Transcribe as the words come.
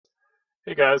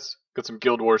Hey guys, got some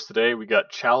Guild Wars today. We got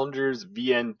Challengers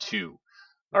VN2.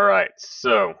 Alright,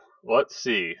 so let's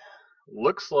see.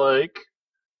 Looks like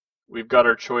we've got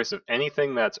our choice of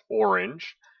anything that's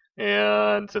orange.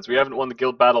 And since we haven't won the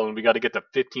guild battle and we got to get to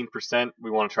 15%,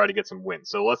 we want to try to get some wins.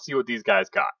 So let's see what these guys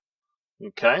got.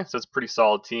 Okay, so it's a pretty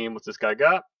solid team. What's this guy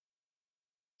got?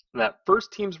 And that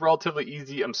first team's relatively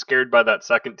easy. I'm scared by that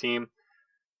second team.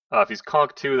 If he's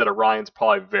Conk 2, that Orion's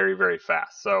probably very, very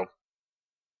fast. So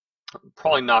I'm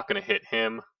probably not going to hit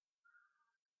him.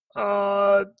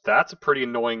 That's a pretty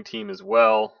annoying team as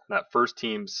well. That first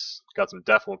team's got some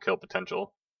definite kill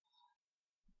potential.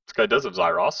 This guy does have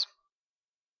Zyros.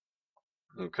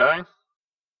 Okay.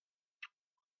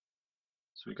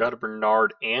 So we got a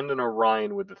Bernard and an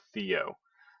Orion with a Theo.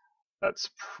 That's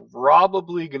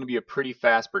probably going to be a pretty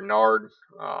fast Bernard.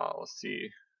 Let's see.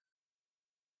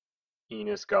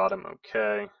 Enos got him.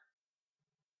 Okay.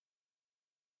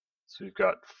 So we've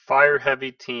got fire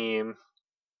heavy team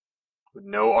with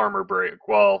no armor break.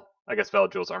 Well, I guess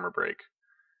Veljul's armor break.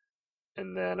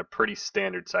 And then a pretty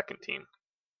standard second team.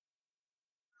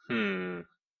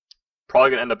 Probably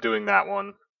gonna end up doing that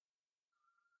one.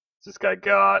 This guy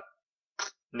got.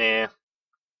 Nah.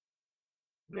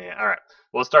 Alright.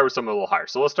 Well, let's start with something a little higher.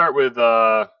 So let's start with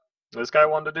this guy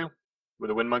wanted to do? With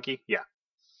a wind monkey? Yeah.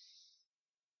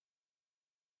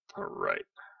 Alright.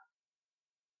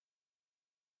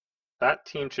 That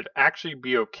team should actually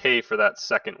be okay for that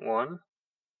second one.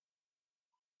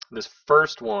 This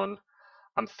first one,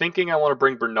 I'm thinking I want to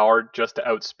bring Bernard just to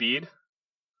outspeed.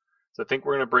 So I think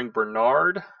we're going to bring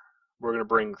Bernard. We're going to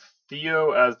bring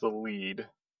Theo as the lead.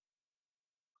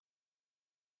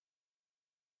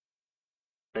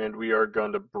 And we are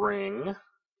going to bring... Do you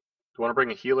want to bring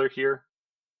a healer here?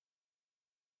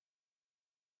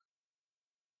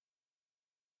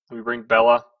 We bring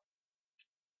Bella.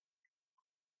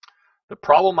 The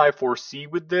problem I foresee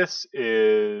with this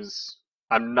is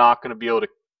I'm not going to be able to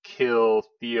kill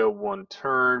Theo one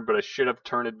turn, but I should have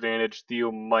turn advantage. Theo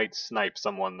might snipe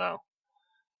someone though.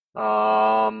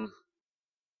 I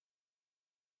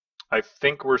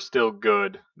think we're still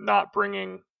good not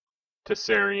bringing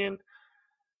Tessarian.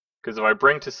 Because if I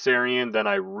bring Tessarian, then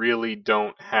I really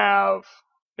don't have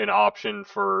an option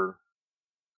for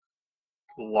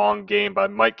long game. But I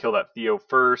might kill that Theo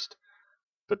first,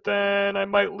 but then I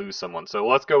might lose someone. So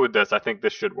let's go with this. I think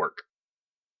this should work.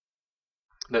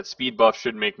 That speed buff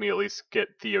should make me at least get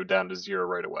Theo down to 0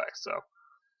 right away. So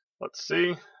let's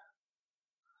see.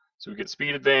 So we get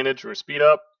speed advantage. We're going to speed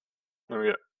up. And we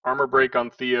get armor break on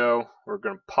Theo. We're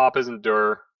going to pop his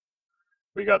endure.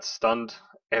 We got stunned.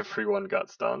 Everyone got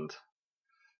stunned.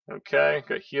 Okay,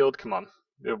 got healed. Come on.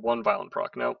 We have one violent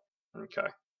proc. Nope. Okay.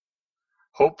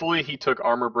 Hopefully he took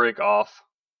armor break off.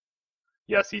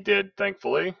 Yes, he did,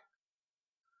 thankfully.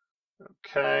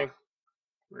 Okay.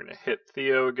 We're going to hit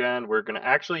Theo again. We're going to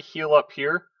actually heal up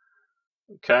here.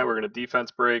 Okay, we're going to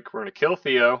defense break. We're going to kill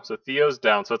Theo. So Theo's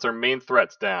down. So that's our main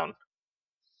threat's down.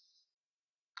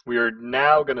 We are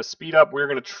now going to speed up. We're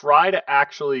going to try to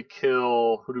actually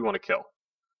kill... Who do we want to kill?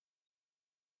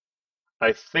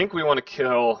 I think we want to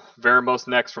kill Veramos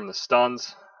next from the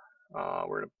stuns. We're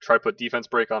going to try to put defense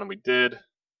break on him. We did.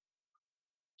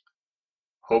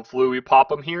 Hopefully we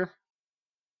pop him here.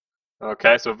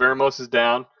 Okay, so Veramos is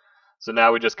down. So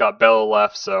now we just got Bella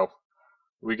left. So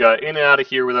we got in and out of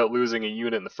here without losing a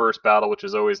unit in the first battle, which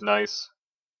is always nice.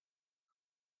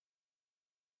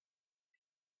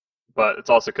 But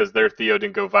it's also because their Theo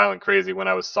didn't go violent crazy when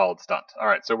I was solid stunned.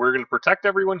 Alright, so we're going to protect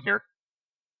everyone here.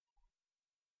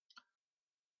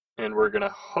 And we're going to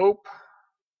hope...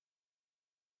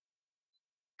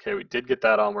 Okay, we did get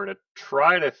that on. We're going to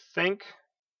try to think...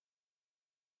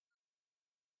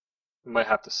 We might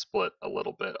have to split a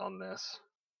little bit on this.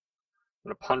 I'm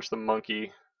going to punch the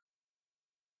monkey.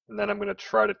 And then I'm going to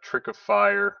try to trick of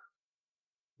fire.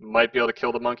 Might be able to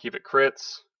kill the monkey if it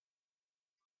crits.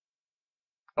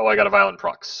 Oh, I got a violent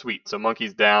proc. Sweet. So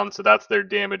monkey's down, so that's their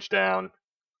damage down.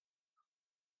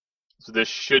 So this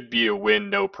should be a win,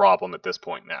 no problem at this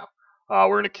point now. We're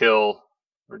going to kill...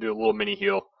 We're going to do a little mini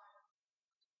heal.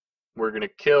 We're going to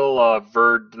kill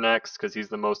Verd next because he's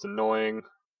the most annoying.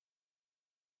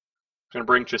 I'm going to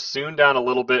bring Jasoon down a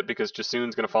little bit because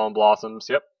Jasoon's going to fall in Blossoms.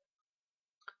 Yep.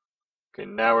 Okay,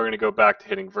 now we're going to go back to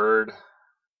hitting Verd.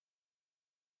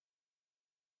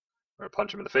 We're going to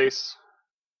punch him in the face.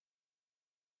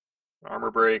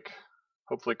 Armor break.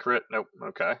 Hopefully crit. Nope.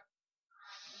 Okay.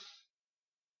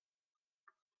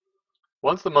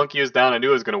 Once the monkey is down, I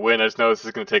knew I was going to win. I just know this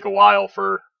is going to take a while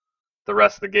for the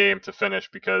rest of the game to finish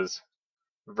because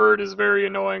Verd is very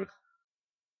annoying.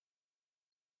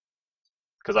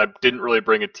 Because I didn't really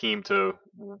bring a team to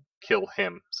kill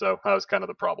him. So that was kind of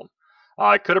the problem.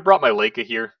 I could have brought my Leica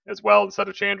here as well instead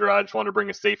of Chandra. I just wanted to bring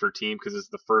a safer team because it's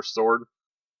the first sword.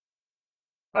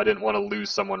 I didn't want to lose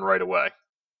someone right away.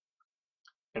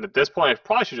 And at this point, I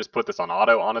probably should just put this on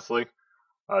auto, honestly.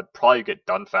 I'd probably get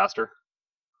done faster.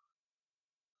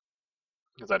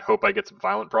 Because I'd hope I get some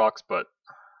violent procs, but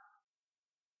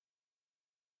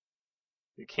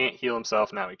he can't heal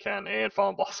himself. Now he can. And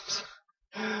Fallen Blossoms.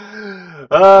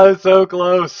 So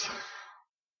close.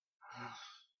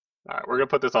 Alright, we're going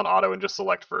to put this on auto and just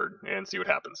select Verd and see what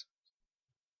happens.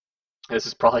 This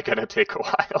is probably going to take a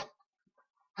while.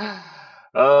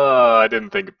 I didn't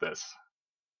think of this.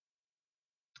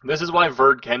 This is why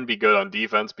Verd can be good on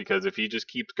defense, because if he just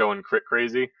keeps going crit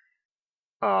crazy,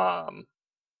 come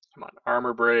on,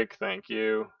 armor break, thank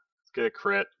you. Let's get a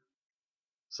crit.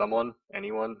 Someone?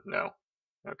 Anyone? No.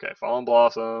 Okay, Fallen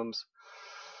Blossoms.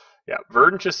 Yeah,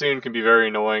 Verd and Chasoon can be very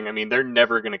annoying. I mean, they're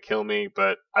never going to kill me,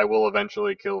 but I will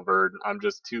eventually kill Verd. I'm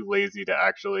just too lazy to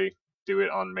actually do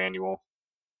it on manual.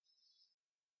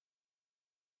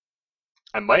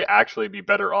 I might actually be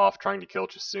better off trying to kill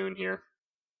Chasoon here.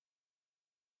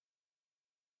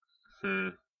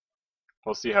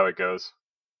 We'll see how it goes.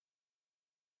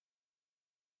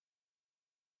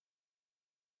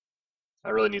 I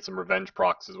really need some revenge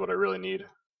procs is what I really need.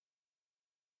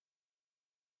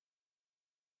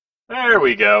 There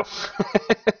we go.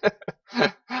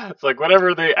 It's like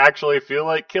whenever they actually feel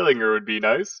like killing her would be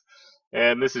nice.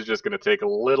 And this is just going to take a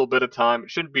little bit of time.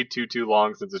 It shouldn't be too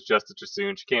long since it's just a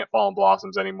Chasoon. She can't Fallen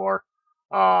Blossoms anymore.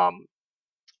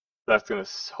 That's going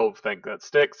to think that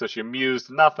sticks. So she amused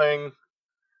nothing. Of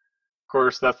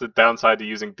course, that's the downside to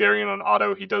using Darien on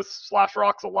auto. He does slash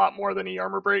rocks a lot more than he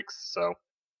armor breaks. So,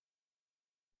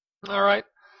 alright.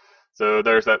 So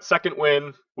there's that second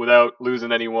win without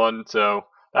losing anyone. So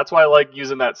that's why I like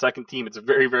using that second team. It's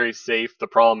very, very safe. The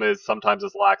problem is sometimes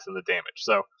it's lax in the damage.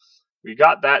 So we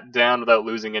got that down without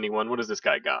losing anyone. What does this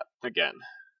guy got again?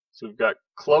 So we've got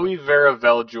Chloe, Vera,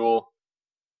 Veljul,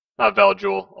 not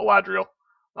Veljul, Eladriel.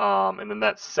 And then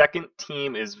that second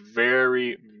team is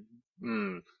very...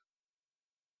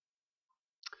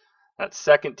 That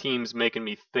second team's making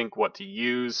me think what to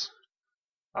use.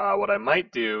 What I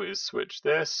might do is switch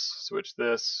this, switch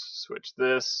this, switch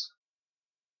this.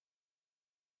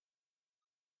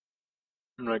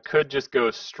 And I could just go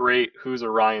straight, who's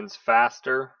Orion's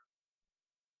faster?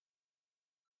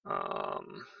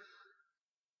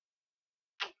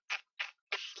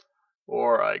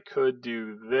 Or I could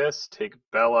do this, take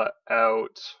Bella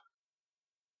out,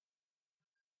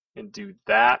 and do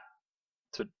that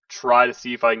to try to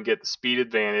see if I can get the speed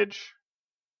advantage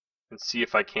and see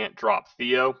if I can't drop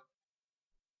Theo.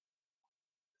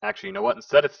 Actually, you know what?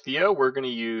 Instead of Theo, we're going to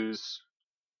use...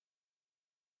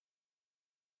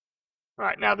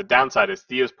 Alright, now the downside is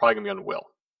Theo's probably going to be on Will.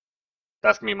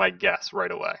 That's going to be my guess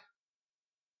right away.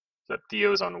 That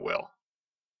Theo's on Will.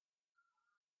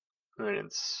 And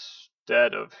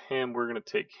instead of him, we're going to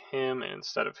take him. And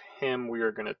instead of him, we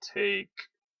are going to take...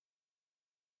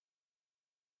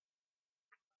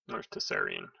 Where's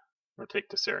Tessarian? We're going to take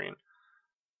Tessarian.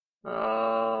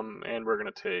 And we're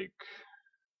going to take...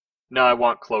 No, I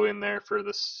want Chloe in there for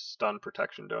the stun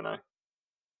protection, don't I?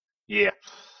 Yeah.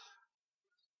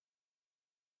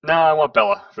 No, I want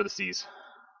Bella for the C's.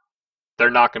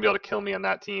 They're not going to be able to kill me on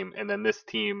that team, and then this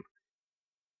team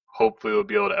hopefully will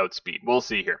be able to outspeed. We'll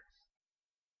see here.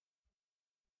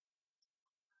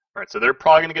 Alright, so they're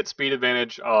probably going to get speed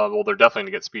advantage. Well, they're definitely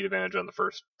going to get speed advantage on the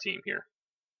first team here.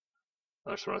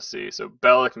 I just want to see. So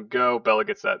Bella can go. Bella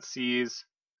gets that C's.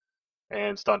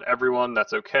 And stunned everyone.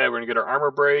 That's okay. We're going to get our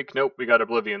armor break. Nope, we got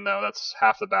Oblivion, though. That's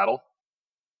half the battle.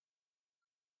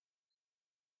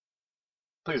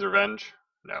 Please revenge.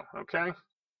 No. Okay.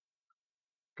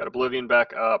 Got Oblivion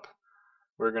back up.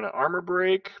 We're going to armor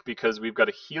break because we've got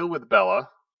to heal with Bella.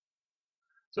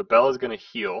 So Bella's going to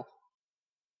heal.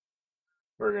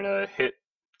 We're going to hit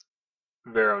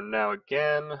Vero now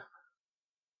again.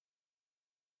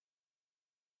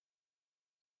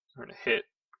 We're going to hit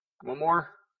one more.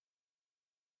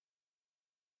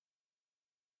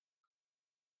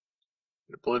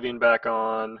 Get Oblivion back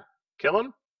on. Kill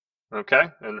him. Okay,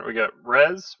 and we got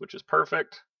Rez, which is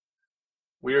perfect.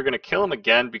 We are going to kill him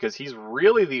again because he's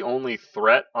really the only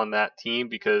threat on that team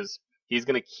because he's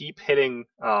going to keep hitting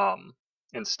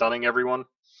and stunning everyone.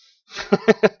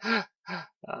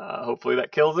 Hopefully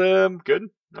that kills him. Good.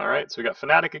 Alright, so we got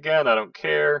Fnatic again. I don't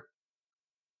care.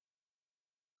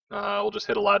 We'll just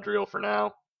hit Eladriel for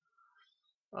now.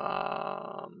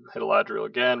 Hit Eladriel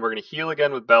again. We're going to heal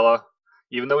again with Bella.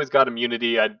 Even though he's got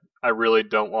immunity, I really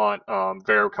don't want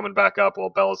Vero coming back up while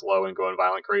Bella's low and going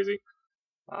violent crazy.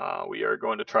 We are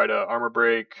going to try to armor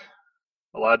break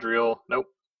Eladriel. Nope.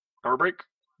 Armor break.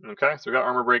 Okay, so we got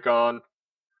armor break on.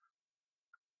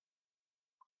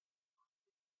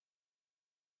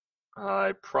 I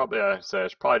should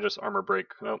probably just armor break.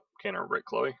 Nope, can't armor break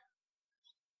Chloe.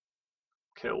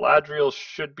 Okay, Ladriel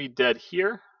should be dead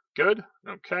here. Good.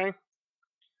 Okay.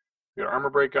 We got armor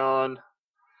break on.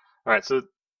 Alright, so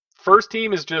first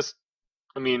team is just,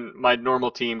 I mean, my normal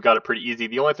team got it pretty easy.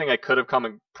 The only thing I could have come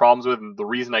in problems with, and the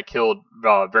reason I killed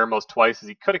Vermos twice, is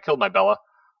he could have killed my Bella.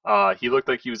 He looked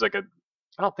like he was like I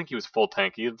don't think he was full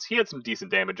tank. He had some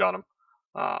decent damage on him.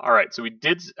 Alright, so we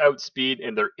did outspeed,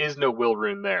 and there is no will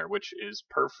rune there, which is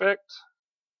perfect.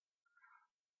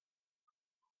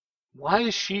 Why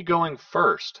is she going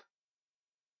first?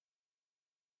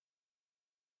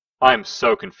 I'm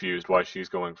so confused why she's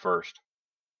going first.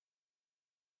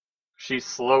 She's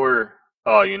slower.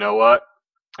 Oh, you know what?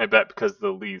 I bet because of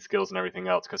the lead skills and everything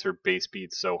else, because her base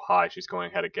speed's so high, she's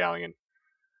going ahead of Galleon.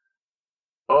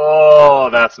 Oh,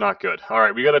 that's not good.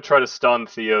 Alright, we gotta try to stun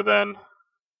Theo then.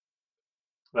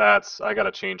 I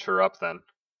gotta change her up then.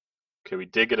 Okay, we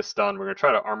did get a stun. We're gonna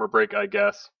try to armor break, I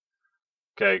guess.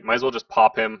 Okay, might as well just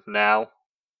pop him now.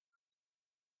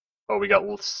 Oh, we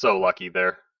got so lucky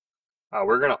there.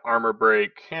 We're gonna armor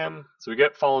break him. So we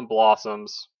get Fallen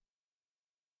Blossoms.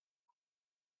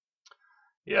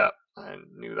 Yeah, I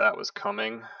knew that was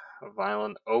coming.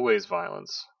 Always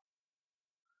violence.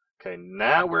 Okay,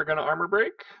 now we're gonna armor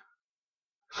break.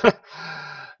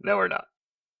 No, we're not.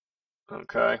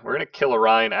 Okay, we're gonna kill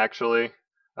Orion actually.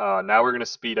 Now we're gonna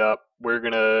speed up. We're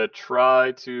gonna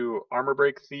try to armor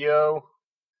break Theo.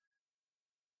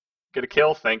 Get a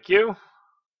kill, thank you.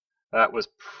 That was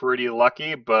pretty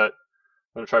lucky, but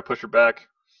I'm gonna try to push her back.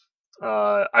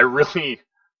 I really,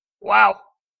 wow,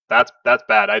 that's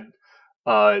bad.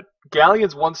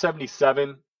 Galleon's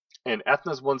 177 and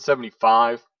Ethna's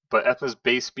 175, but Ethna's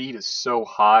base speed is so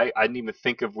high. I didn't even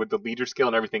think of with the leader skill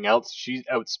and everything else. She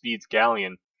outspeeds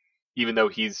Galleon, even though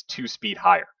he's 2 speed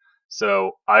higher.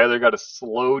 So I either got to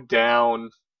slow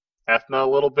down Ethna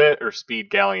a little bit or speed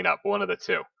Galleon up, one of the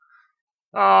two.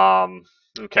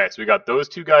 Okay, so we got those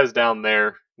two guys down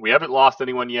there. We haven't lost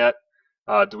anyone yet.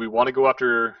 Do we want to go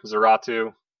after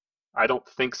Zeratu? I don't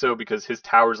think so because his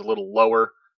tower's a little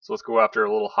lower. So let's go after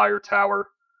a little higher tower.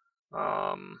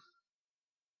 Well,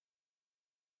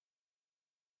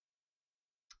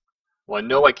 I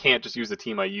know I can't just use the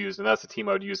team I used, and that's the team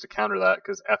I would use to counter that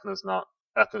because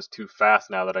Ethna's too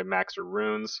fast now that I maxed her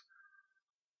runes.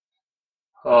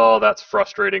 Oh, that's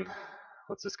frustrating.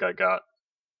 What's this guy got?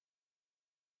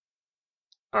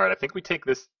 All right, I think we take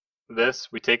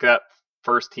we take that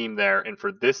first team there, and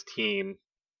for this team,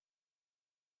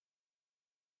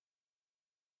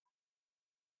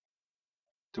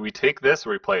 do we take this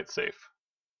or we play it safe?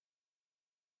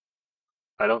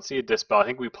 I don't see a dispel. I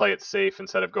think we play it safe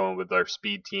instead of going with our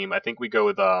speed team. I think we go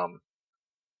with we're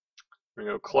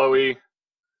gonna go Chloe.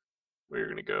 We're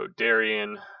gonna go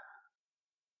Darian.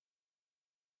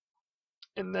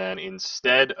 And then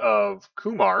instead of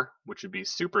Kumar, which would be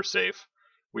super safe,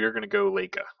 we are gonna go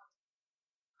Leica.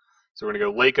 So we're gonna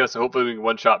go Leica, so hopefully we can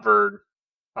one-shot Verd,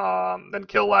 then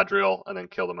kill Ladriel, and then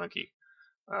kill the monkey.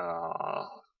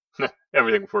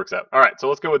 Everything works out. Alright, so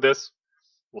let's go with this.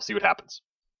 We'll see what happens.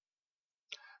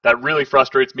 That really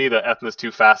frustrates me that Ethna's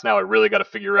too fast now. I really got to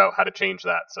figure out how to change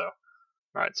that. So,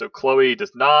 alright, so Chloe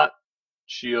does not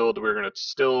shield. We're going to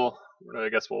still, I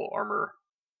guess we'll armor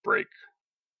break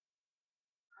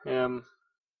him.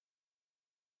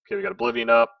 Okay, we got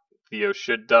Oblivion up. Theo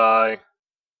should die.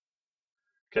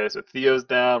 Okay, so Theo's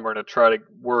down. We're going to try to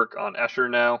work on Escher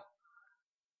now.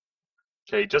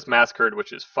 Okay, just Massacred,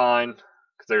 which is fine,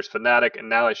 because there's Fnatic, and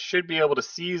now I should be able to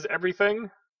seize everything.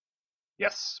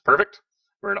 Yes, perfect.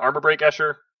 We're going to armor break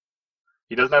Escher.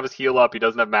 He doesn't have his heal up, he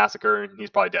doesn't have Massacre, and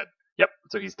he's probably dead. Yep,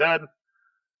 so he's dead.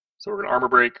 So we're going to armor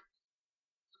break.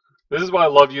 This is why I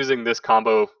love using this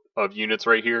combo of units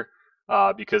right here,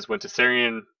 because when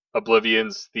Tessarian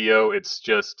Oblivions Theo, it's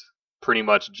just pretty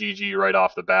much GG right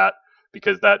off the bat,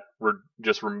 because that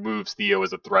just removes Theo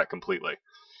as a threat completely.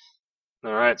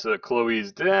 Alright, so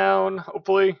Chloe's down,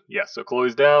 hopefully. Yes, so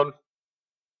Chloe's down.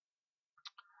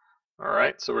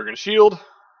 Alright, so we're going to shield.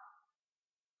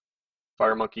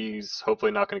 Fire Monkey's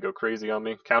hopefully not going to go crazy on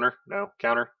me. Counter? No.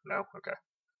 Counter? No. Okay.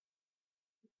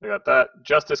 We got that.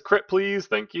 Justice crit, please.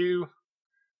 Thank you.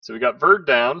 So we got Verd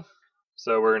down.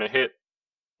 So we're going to hit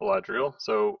Eladriel.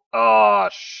 So,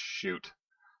 shoot.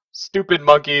 Stupid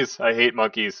monkeys. I hate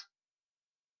monkeys.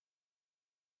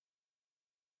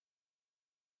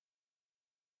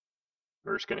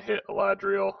 We're just going to hit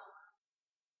Eladriel.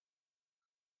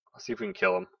 Let's see if we can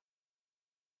kill him.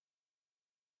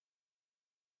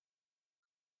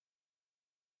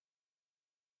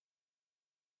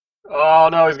 Oh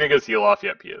no, he's gonna get his heal off.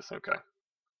 Yep, he is. Okay.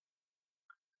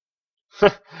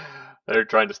 They're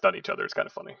trying to stun each other. It's kind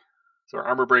of funny. So our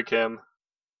armor break him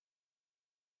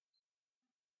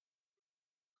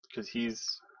because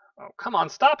he's. Oh, come on!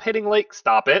 Stop hitting Lake.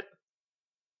 Stop it.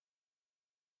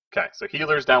 Okay, so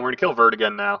healer's down. We're gonna kill Verd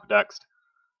again now. Next,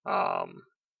 um,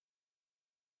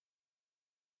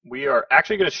 we are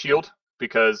actually gonna shield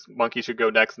because Monkey should go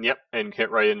next. And yep, and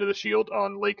hit right into the shield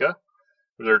on Leica.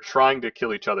 They're trying to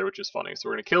kill each other, which is funny. So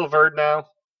we're gonna kill Verd now.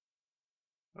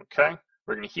 Okay,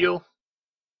 we're gonna heal.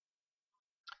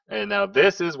 And now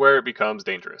this is where it becomes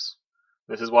dangerous.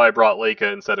 This is why I brought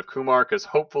Leica instead of Kumar, because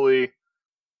hopefully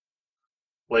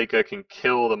Leica can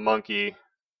kill the monkey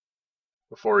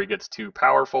before he gets too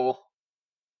powerful.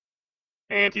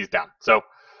 And he's down. So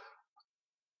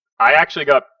I actually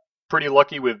got pretty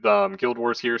lucky with Guild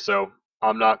Wars here, so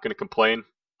I'm not going to complain.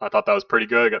 I thought that was pretty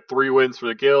good. I got 3 wins for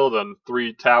the guild on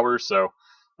 3 towers, so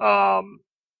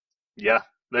yeah,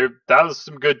 that was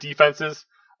some good defenses.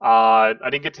 I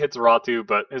didn't get to hit Zaratu,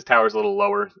 but his tower's a little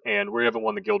lower, and we haven't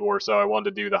won the Guild War, so I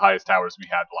wanted to do the highest towers we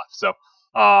had left. So,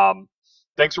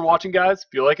 thanks for watching, guys.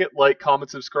 If you like it, like, comment,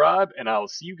 subscribe, and I will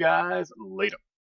see you guys later.